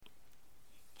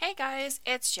guys,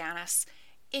 it's Janice.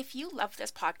 If you love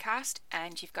this podcast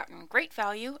and you've gotten great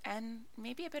value and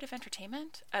maybe a bit of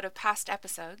entertainment out of past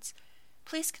episodes,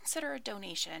 please consider a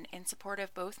donation in support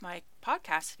of both my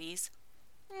podcast fees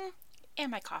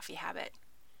and my coffee habit.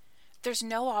 There's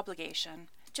no obligation.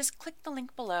 Just click the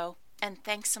link below, and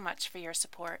thanks so much for your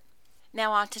support.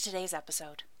 Now on to today's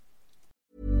episode.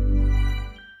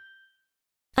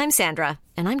 I'm Sandra,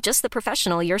 and I'm just the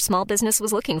professional your small business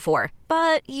was looking for.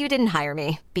 But you didn't hire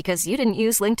me because you didn't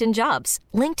use LinkedIn Jobs.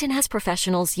 LinkedIn has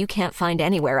professionals you can't find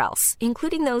anywhere else,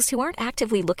 including those who aren't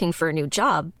actively looking for a new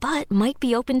job, but might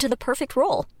be open to the perfect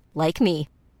role, like me.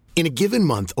 In a given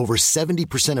month, over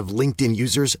 70% of LinkedIn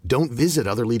users don't visit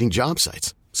other leading job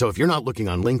sites. So if you're not looking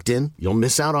on LinkedIn, you'll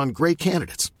miss out on great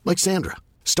candidates like Sandra.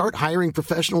 Start hiring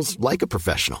professionals like a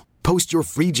professional. Post your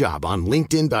free job on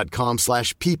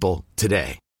linkedin.com/people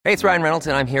today. Hey, it's Ryan Reynolds,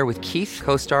 and I'm here with Keith,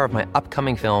 co-star of my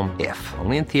upcoming film, If,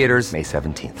 only in theaters May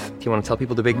 17th. Do you want to tell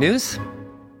people the big news?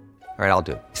 All right, I'll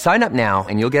do it. Sign up now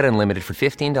and you'll get unlimited for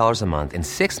 $15 a month and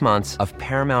 6 months of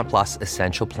Paramount Plus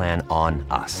Essential Plan on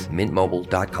us.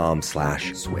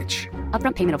 MintMobile.com/switch.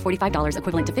 Upfront payment of $45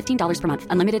 equivalent to $15 per month.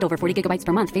 Unlimited over 40 gigabytes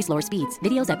per month. Face lower speeds.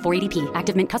 Videos at 480p.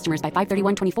 Active Mint customers by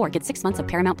 531.24 get 6 months of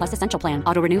Paramount Plus Essential Plan.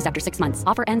 Auto renews after 6 months.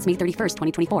 Offer ends May 31st,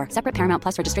 2024. Separate Paramount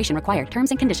Plus registration required. Terms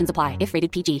and conditions apply if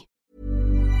rated PG.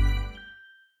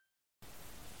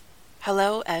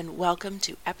 Hello and welcome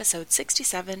to episode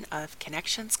 67 of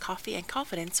Connections, Coffee, and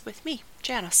Confidence with me,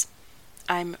 Janice.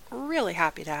 I'm really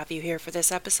happy to have you here for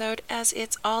this episode as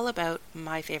it's all about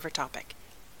my favorite topic,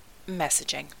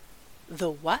 messaging. The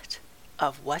what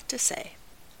of what to say.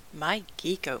 My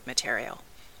geek out material.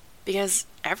 Because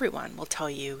everyone will tell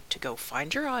you to go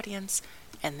find your audience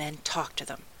and then talk to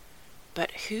them. But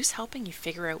who's helping you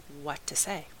figure out what to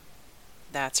say?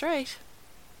 That's right.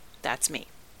 That's me.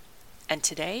 And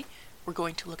today, we're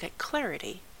going to look at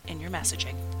clarity in your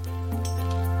messaging.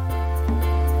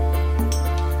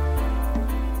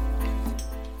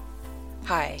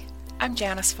 Hi, I'm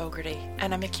Janice Fogarty,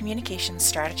 and I'm a communications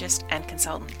strategist and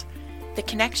consultant. The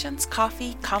Connections,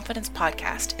 Coffee, Confidence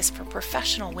podcast is for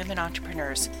professional women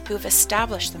entrepreneurs who have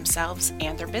established themselves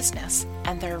and their business,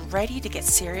 and they're ready to get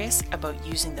serious about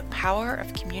using the power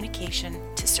of communication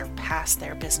to surpass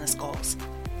their business goals.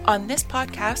 On this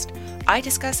podcast, I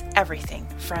discuss everything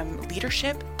from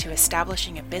leadership to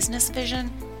establishing a business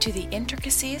vision to the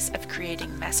intricacies of creating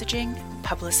messaging,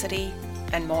 publicity,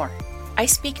 and more. I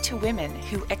speak to women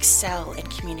who excel in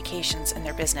communications in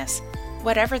their business,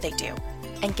 whatever they do,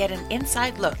 and get an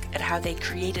inside look at how they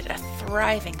created a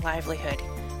thriving livelihood.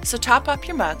 So top up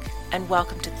your mug and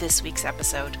welcome to this week's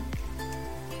episode.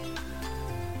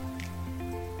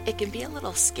 It can be a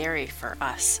little scary for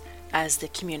us as the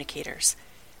communicators,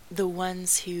 the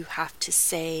ones who have to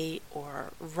say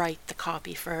or write the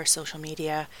copy for our social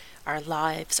media, our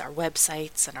lives, our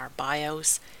websites, and our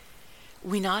bios.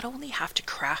 We not only have to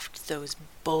craft those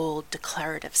bold,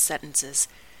 declarative sentences,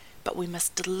 but we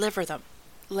must deliver them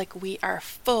like we are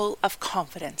full of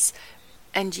confidence,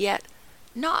 and yet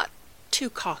not too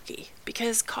cocky,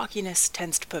 because cockiness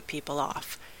tends to put people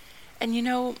off. And you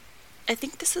know, I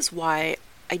think this is why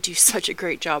I do such a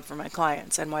great job for my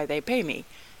clients and why they pay me.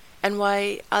 And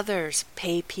why others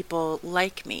pay people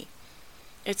like me.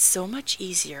 It's so much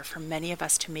easier for many of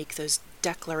us to make those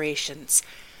declarations,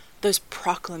 those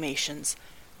proclamations,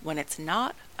 when it's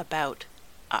not about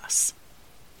us,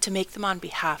 to make them on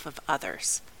behalf of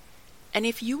others. And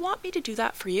if you want me to do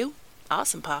that for you,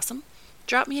 awesome possum,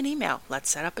 drop me an email.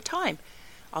 Let's set up a time.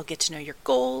 I'll get to know your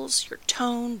goals, your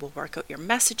tone, we'll work out your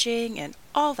messaging, and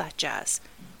all that jazz.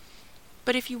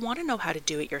 But if you want to know how to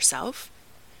do it yourself,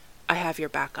 I have your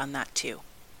back on that too.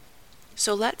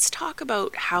 So let's talk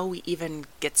about how we even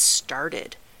get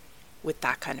started with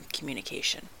that kind of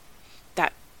communication,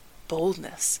 that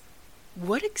boldness.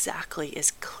 What exactly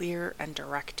is clear and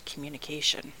direct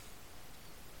communication?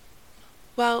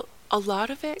 Well, a lot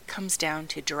of it comes down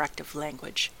to directive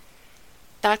language.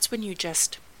 That's when you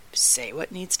just say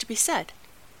what needs to be said.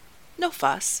 No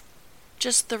fuss,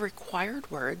 just the required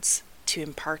words to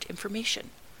impart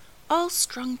information, all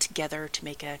strung together to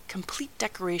make a complete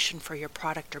decoration for your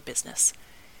product or business,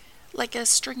 like a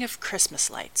string of Christmas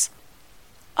lights.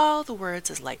 All the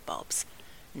words as light bulbs,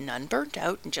 none burnt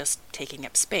out and just taking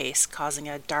up space, causing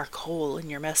a dark hole in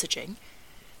your messaging,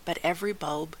 but every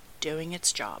bulb doing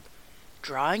its job,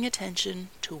 drawing attention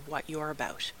to what you're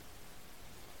about.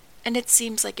 And it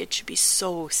seems like it should be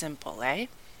so simple, eh?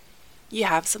 You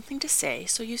have something to say,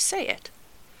 so you say it.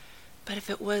 But if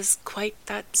it was quite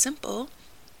that simple,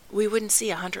 we wouldn't see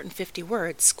 150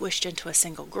 words squished into a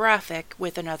single graphic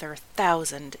with another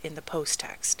 1,000 in the post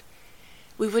text.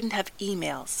 We wouldn't have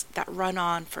emails that run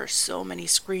on for so many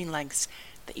screen lengths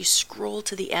that you scroll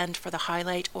to the end for the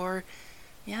highlight or,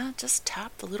 just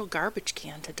tap the little garbage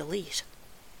can to delete.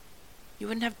 You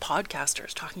wouldn't have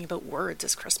podcasters talking about words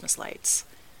as Christmas lights.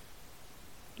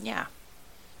 Yeah.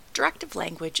 Directive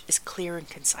language is clear and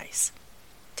concise.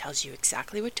 It tells you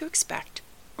exactly what to expect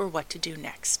or what to do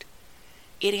next.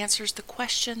 It answers the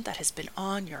question that has been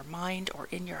on your mind or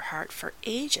in your heart for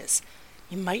ages.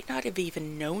 You might not have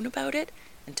even known about it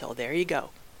until there you go.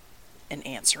 An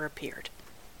answer appeared.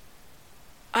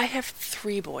 I have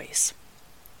 3 boys,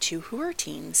 2 who are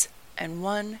teens, and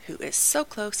 1 who is so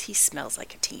close he smells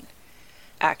like a teen.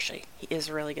 Actually, he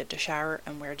is really good to shower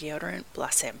and wear deodorant,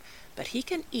 bless him, but he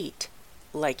can eat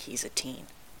like he's a teen.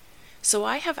 So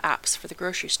I have apps for the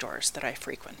grocery stores that I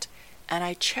frequent, and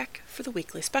I check for the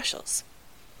weekly specials.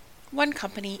 One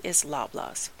company is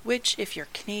Loblaws, which, if you're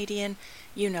Canadian,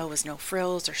 you know is No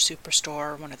Frills or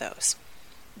Superstore or one of those.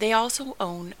 They also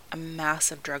own a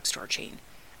massive drugstore chain,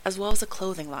 as well as a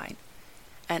clothing line.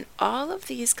 And all of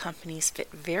these companies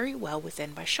fit very well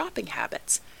within my shopping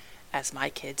habits. As my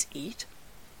kids eat,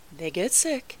 they get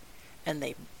sick, and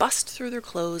they bust through their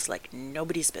clothes like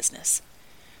nobody's business.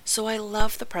 So I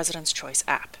love the President's Choice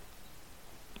app.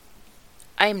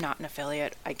 I am not an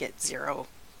affiliate. I get zero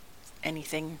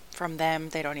anything from them.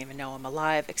 They don't even know I'm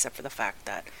alive, except for the fact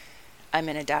that I'm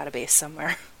in a database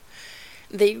somewhere.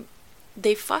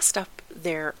 They fussed up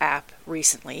their app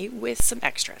recently with some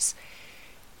extras.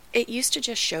 It used to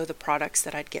just show the products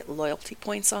that I'd get loyalty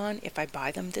points on if I buy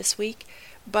them this week,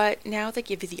 but now they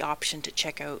give you the option to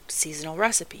check out seasonal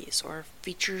recipes or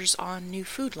features on new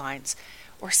food lines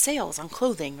or sales on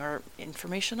clothing or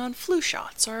information on flu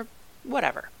shots or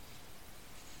whatever.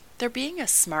 They're being a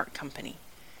smart company,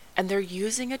 and they're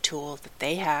using a tool that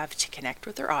they have to connect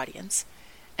with their audience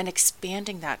and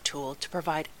expanding that tool to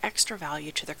provide extra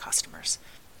value to their customers,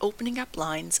 opening up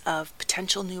lines of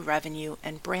potential new revenue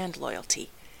and brand loyalty.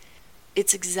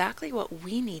 It's exactly what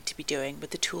we need to be doing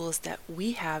with the tools that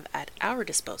we have at our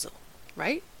disposal,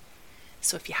 right?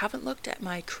 So if you haven't looked at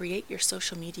my Create Your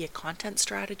Social Media Content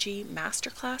Strategy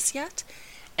Masterclass yet,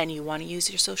 and you want to use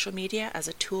your social media as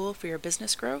a tool for your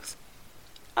business growth,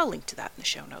 I'll link to that in the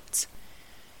show notes.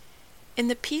 In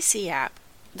the PC app,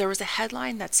 there was a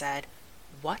headline that said,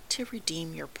 "What to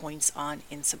redeem your points on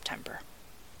in September."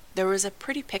 There was a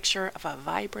pretty picture of a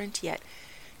vibrant yet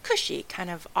cushy kind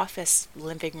of office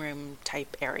living room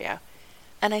type area,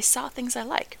 and I saw things I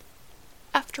like.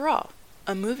 After all,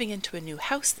 I'm moving into a new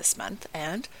house this month,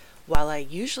 and while I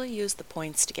usually use the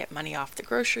points to get money off the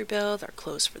grocery bill or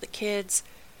clothes for the kids,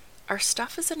 our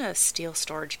stuff is in a steel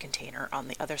storage container on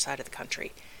the other side of the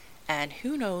country, and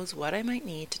who knows what I might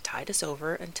need to tide us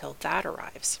over until that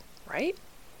arrives, right?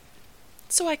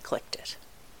 So I clicked it.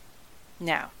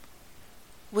 Now,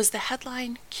 was the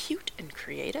headline cute and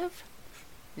creative?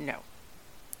 No.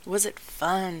 Was it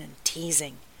fun and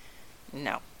teasing?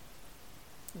 No.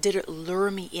 Did it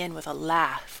lure me in with a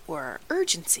laugh or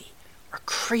urgency or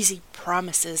crazy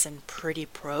promises and pretty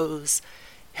prose?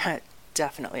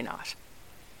 Definitely not.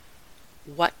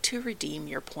 What to redeem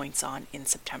your points on in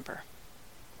September.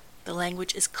 The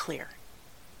language is clear.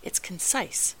 It's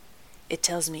concise. It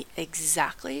tells me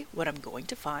exactly what I'm going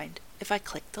to find if I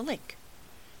click the link.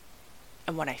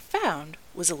 And what I found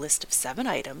was a list of 7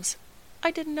 items I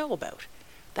didn't know about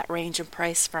that range in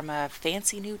price from a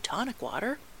fancy new tonic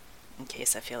water, in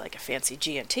case I feel like a fancy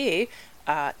G&T,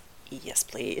 yes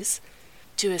please,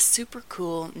 to a super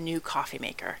cool new coffee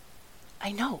maker.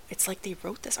 I know, it's like they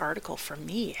wrote this article for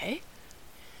me, eh?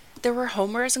 There were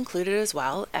homewares included as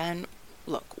well, and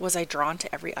look, was I drawn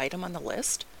to every item on the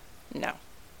list? No.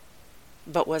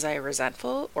 But was I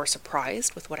resentful or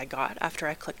surprised with what I got after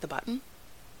I clicked the button?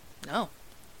 No.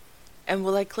 And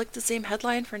will I click the same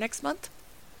headline for next month?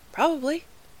 Probably,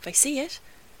 if I see it.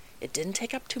 It didn't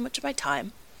take up too much of my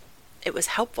time. It was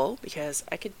helpful because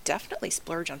I could definitely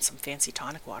splurge on some fancy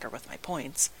tonic water with my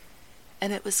points.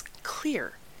 And it was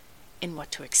clear in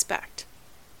what to expect.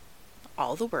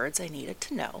 All the words I needed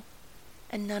to know,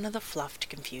 and none of the fluff to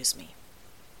confuse me.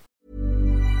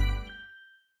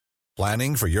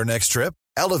 Planning for your next trip?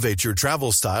 Elevate your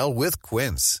travel style with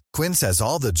Quince. Quince has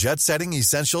all the jet-setting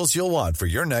essentials you'll want for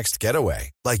your next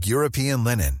getaway, like European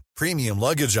linen, premium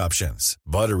luggage options,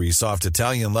 buttery soft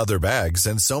Italian leather bags,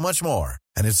 and so much more.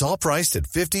 And it's all priced at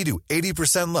 50 to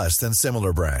 80% less than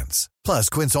similar brands. Plus,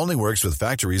 Quince only works with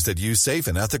factories that use safe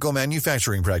and ethical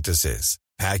manufacturing practices.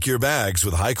 Pack your bags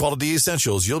with high-quality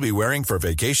essentials you'll be wearing for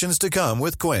vacations to come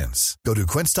with Quince. Go to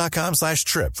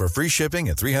quince.com/trip for free shipping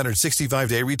and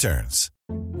 365-day returns.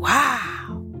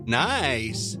 Wow!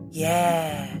 Nice!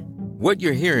 Yeah! What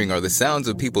you're hearing are the sounds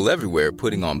of people everywhere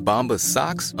putting on Bombas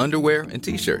socks, underwear, and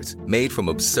T-shirts made from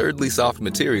absurdly soft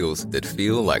materials that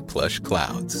feel like plush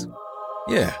clouds.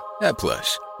 Yeah, that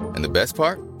plush. And the best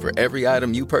part? For every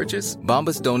item you purchase,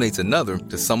 Bombas donates another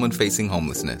to someone facing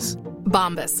homelessness.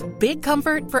 Bombas. Big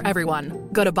comfort for everyone.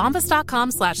 Go to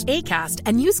bombas.com/ACAST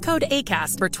and use code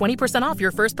ACAST for 20% off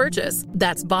your first purchase.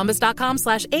 That's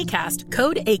bombas.com/ACAST.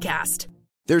 Code ACAST.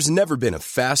 There's never been a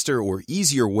faster or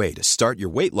easier way to start your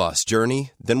weight loss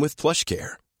journey than with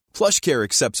PlushCare. PlushCare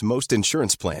accepts most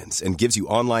insurance plans and gives you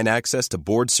online access to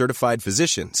board-certified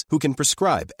physicians who can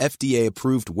prescribe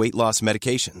FDA-approved weight loss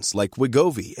medications like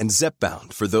Wegovy and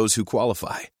Zepbound for those who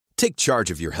qualify. Take charge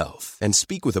of your health and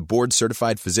speak with a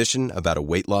board-certified physician about a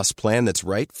weight loss plan that's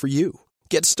right for you.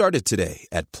 Get started today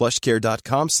at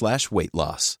plushcare.com/weight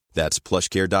loss. That's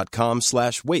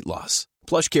plushcare.com/weight loss.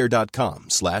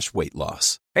 plushcare.com/weight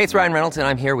loss. Hey, it's Ryan Reynolds, and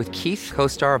I'm here with Keith,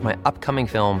 co-star of my upcoming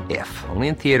film, If, only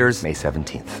in theaters May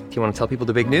 17th. Do you want to tell people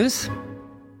the big news?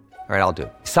 All right, I'll do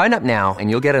it. Sign up now and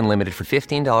you'll get unlimited for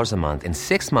 $15 a month and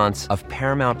 6 months of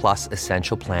Paramount Plus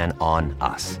Essential Plan on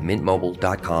us.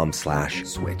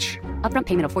 MintMobile.com/switch. Upfront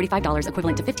payment of $45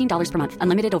 equivalent to $15 per month.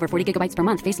 Unlimited over 40 gigabytes per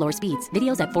month. Face lower speeds.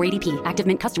 Videos at 480p. Active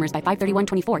Mint customers by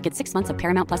 531.24 get 6 months of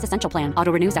Paramount Plus Essential Plan.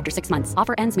 Auto renews after 6 months.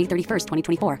 Offer ends May 31st,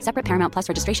 2024. Separate Paramount Plus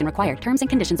registration required. Terms and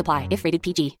conditions apply if rated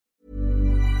PG.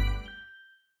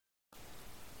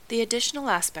 The additional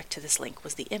aspect to this link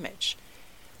was the image.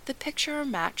 The picture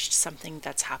matched something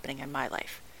that's happening in my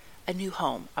life. A new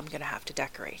home I'm going to have to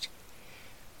decorate.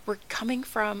 We're coming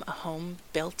from a home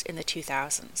built in the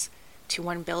 2000s to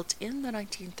one built in the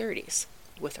 1930s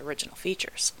with original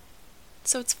features.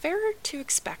 So it's fair to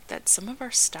expect that some of our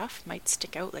stuff might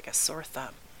stick out like a sore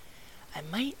thumb. I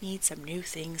might need some new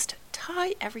things to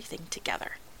tie everything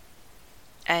together.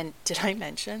 And did I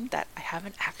mention that I have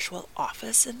an actual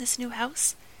office in this new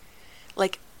house?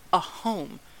 Like a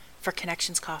home for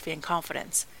Connections Coffee and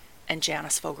Confidence and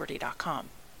JaniceFogarty.com.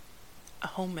 A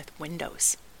home with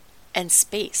windows and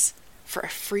space for a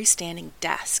freestanding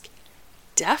desk,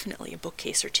 definitely a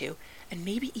bookcase or two, and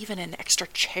maybe even an extra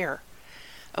chair.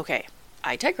 Okay,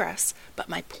 I digress, but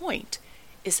my point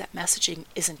is that messaging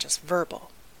isn't just verbal.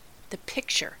 The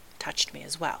picture touched me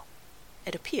as well.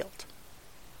 It appealed.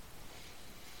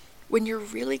 When you're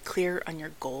really clear on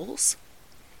your goals,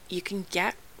 you can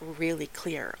get really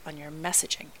clear on your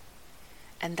messaging.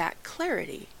 And that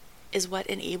clarity is what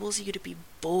enables you to be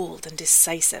bold and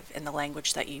decisive in the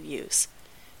language that you use,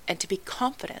 and to be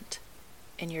confident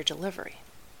in your delivery.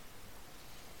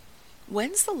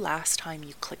 When's the last time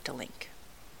you clicked a link?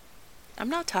 I'm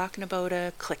not talking about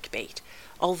a clickbait,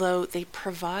 although they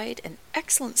provide an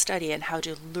excellent study on how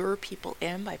to lure people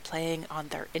in by playing on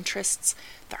their interests,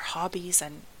 their hobbies,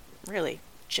 and really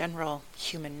general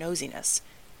human nosiness.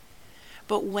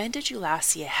 But when did you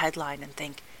last see a headline and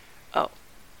think, oh,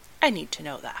 I need to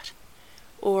know that?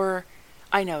 Or,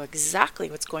 I know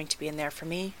exactly what's going to be in there for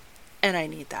me, and I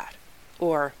need that.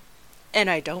 Or,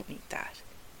 and I don't need that.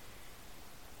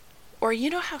 Or you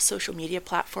know how social media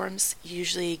platforms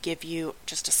usually give you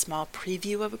just a small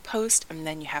preview of a post and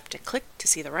then you have to click to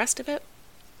see the rest of it?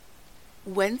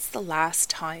 When's the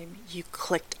last time you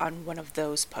clicked on one of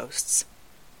those posts?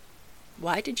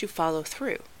 Why did you follow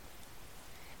through?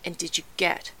 And did you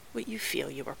get what you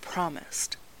feel you were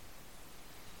promised?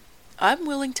 I'm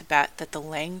willing to bet that the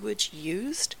language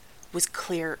used was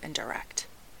clear and direct.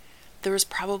 There was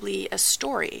probably a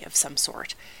story of some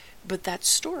sort, but that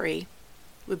story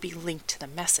would be linked to the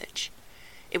message.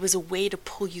 It was a way to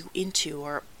pull you into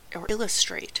or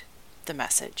illustrate the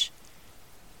message.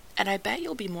 And I bet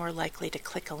you'll be more likely to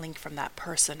click a link from that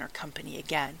person or company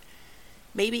again,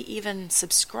 maybe even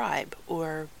subscribe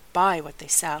or buy what they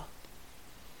sell.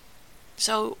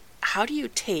 So how do you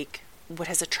take what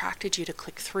has attracted you to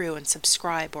click through and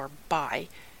subscribe or buy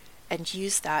and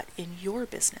use that in your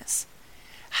business?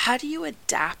 How do you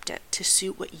adapt it to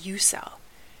suit what you sell,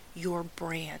 your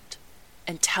brand,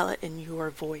 and tell it in your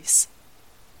voice?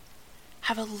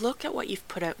 Have a look at what you've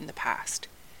put out in the past.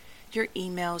 Your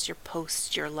emails, your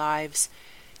posts, your lives,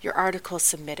 your articles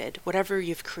submitted, whatever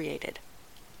you've created.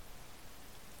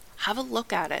 Have a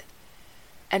look at it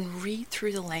and read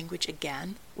through the language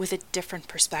again with a different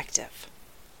perspective.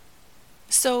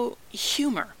 So,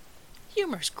 humor.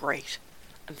 Humor's great.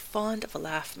 I'm fond of a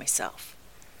laugh myself.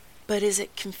 But is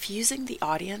it confusing the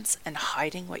audience and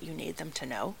hiding what you need them to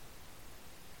know?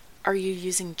 Are you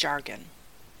using jargon?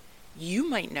 You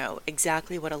might know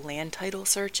exactly what a land title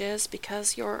search is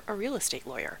because you're a real estate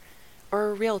lawyer or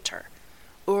a realtor,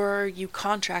 or you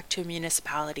contract to a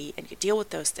municipality and you deal with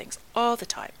those things all the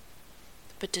time.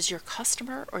 But does your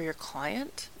customer or your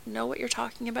client know what you're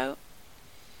talking about?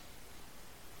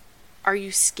 Are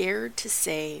you scared to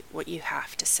say what you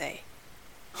have to say?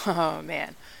 Oh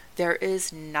man, there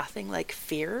is nothing like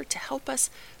fear to help us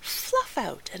fluff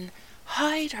out and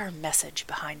hide our message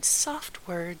behind soft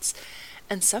words,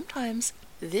 and sometimes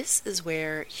this is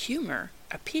where humor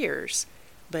appears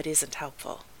but isn't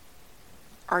helpful.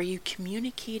 Are you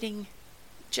communicating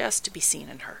just to be seen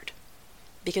and heard?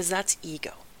 Because that's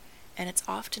ego, and it's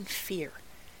often fear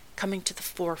coming to the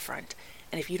forefront,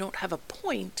 and if you don't have a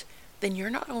point, then you're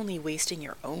not only wasting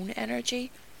your own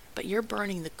energy, but you're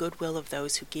burning the goodwill of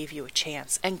those who gave you a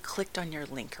chance and clicked on your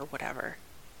link or whatever.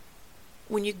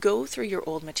 When you go through your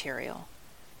old material,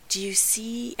 do you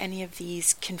see any of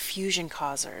these confusion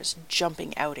causers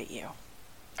jumping out at you?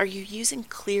 Are you using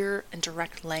clear and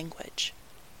direct language?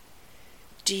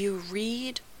 Do you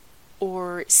read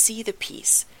or see the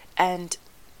piece and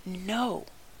know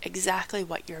exactly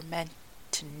what you're meant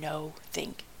to know,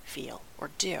 think, feel, or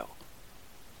do?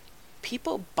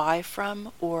 People buy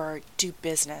from or do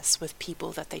business with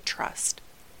people that they trust.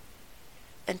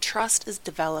 And trust is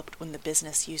developed when the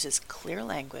business uses clear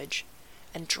language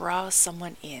and draws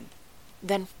someone in,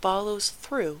 then follows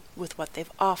through with what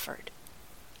they've offered.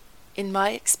 In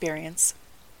my experience,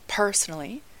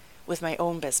 personally, with my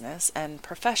own business and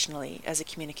professionally as a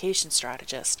communication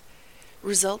strategist,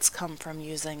 results come from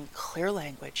using clear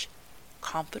language,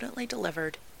 confidently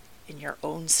delivered in your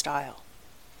own style.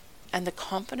 And the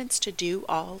confidence to do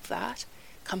all of that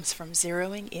comes from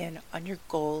zeroing in on your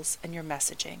goals and your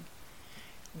messaging.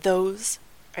 Those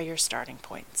are your starting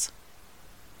points.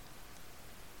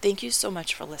 Thank you so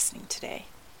much for listening today.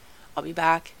 I'll be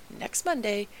back next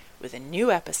Monday with a new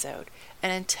episode,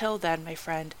 and until then, my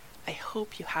friend, I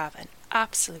hope you have an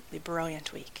absolutely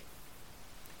brilliant week.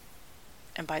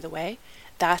 And by the way,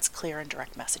 that's clear and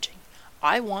direct messaging.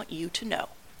 I want you to know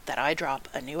that I drop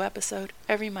a new episode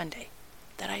every Monday,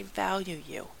 that I value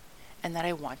you, and that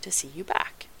I want to see you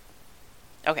back.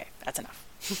 Okay, that's enough.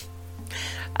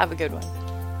 Have a good one.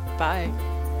 Bye.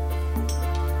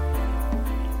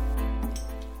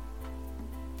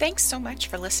 Thanks so much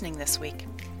for listening this week.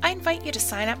 I invite you to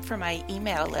sign up for my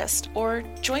email list or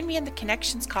join me in the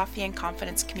Connections Coffee and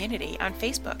Confidence community on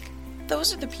Facebook.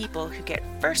 Those are the people who get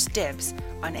first dibs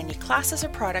on any classes or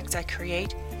products I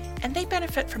create, and they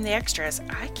benefit from the extras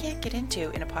I can't get into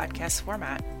in a podcast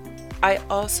format. I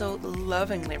also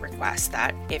lovingly request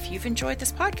that if you've enjoyed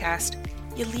this podcast,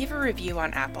 you leave a review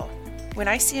on Apple. When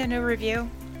I see a new review,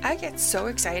 I get so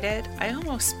excited I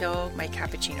almost spill my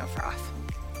cappuccino froth.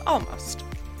 Almost.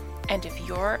 And if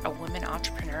you're a woman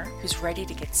entrepreneur who's ready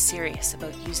to get serious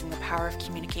about using the power of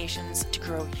communications to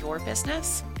grow your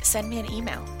business, send me an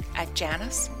email at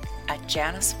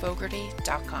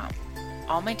janice@janicefogarty.com.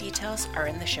 All my details are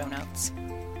in the show notes.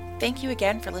 Thank you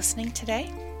again for listening today,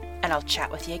 and I'll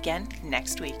chat with you again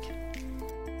next week.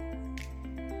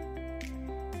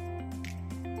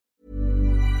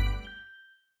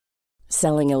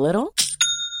 Selling a little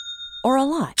or a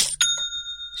lot?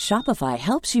 Shopify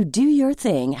helps you do your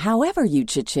thing however you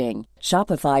cha-ching.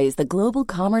 Shopify is the global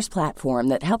commerce platform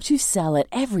that helps you sell at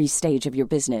every stage of your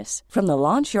business. From the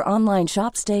launch your online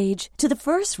shop stage to the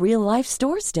first real-life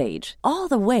store stage, all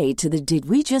the way to the did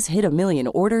we just hit a million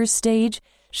orders stage.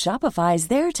 Shopify is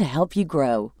there to help you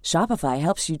grow. Shopify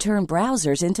helps you turn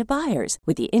browsers into buyers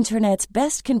with the internet's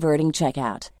best converting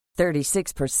checkout.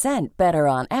 36% better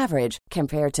on average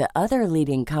compared to other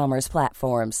leading commerce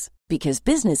platforms. Because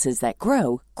businesses that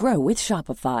grow, grow with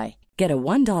Shopify. Get a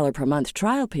 $1 per month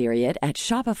trial period at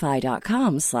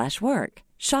shopify.com/work.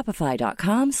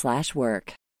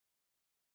 Shopify.com/work.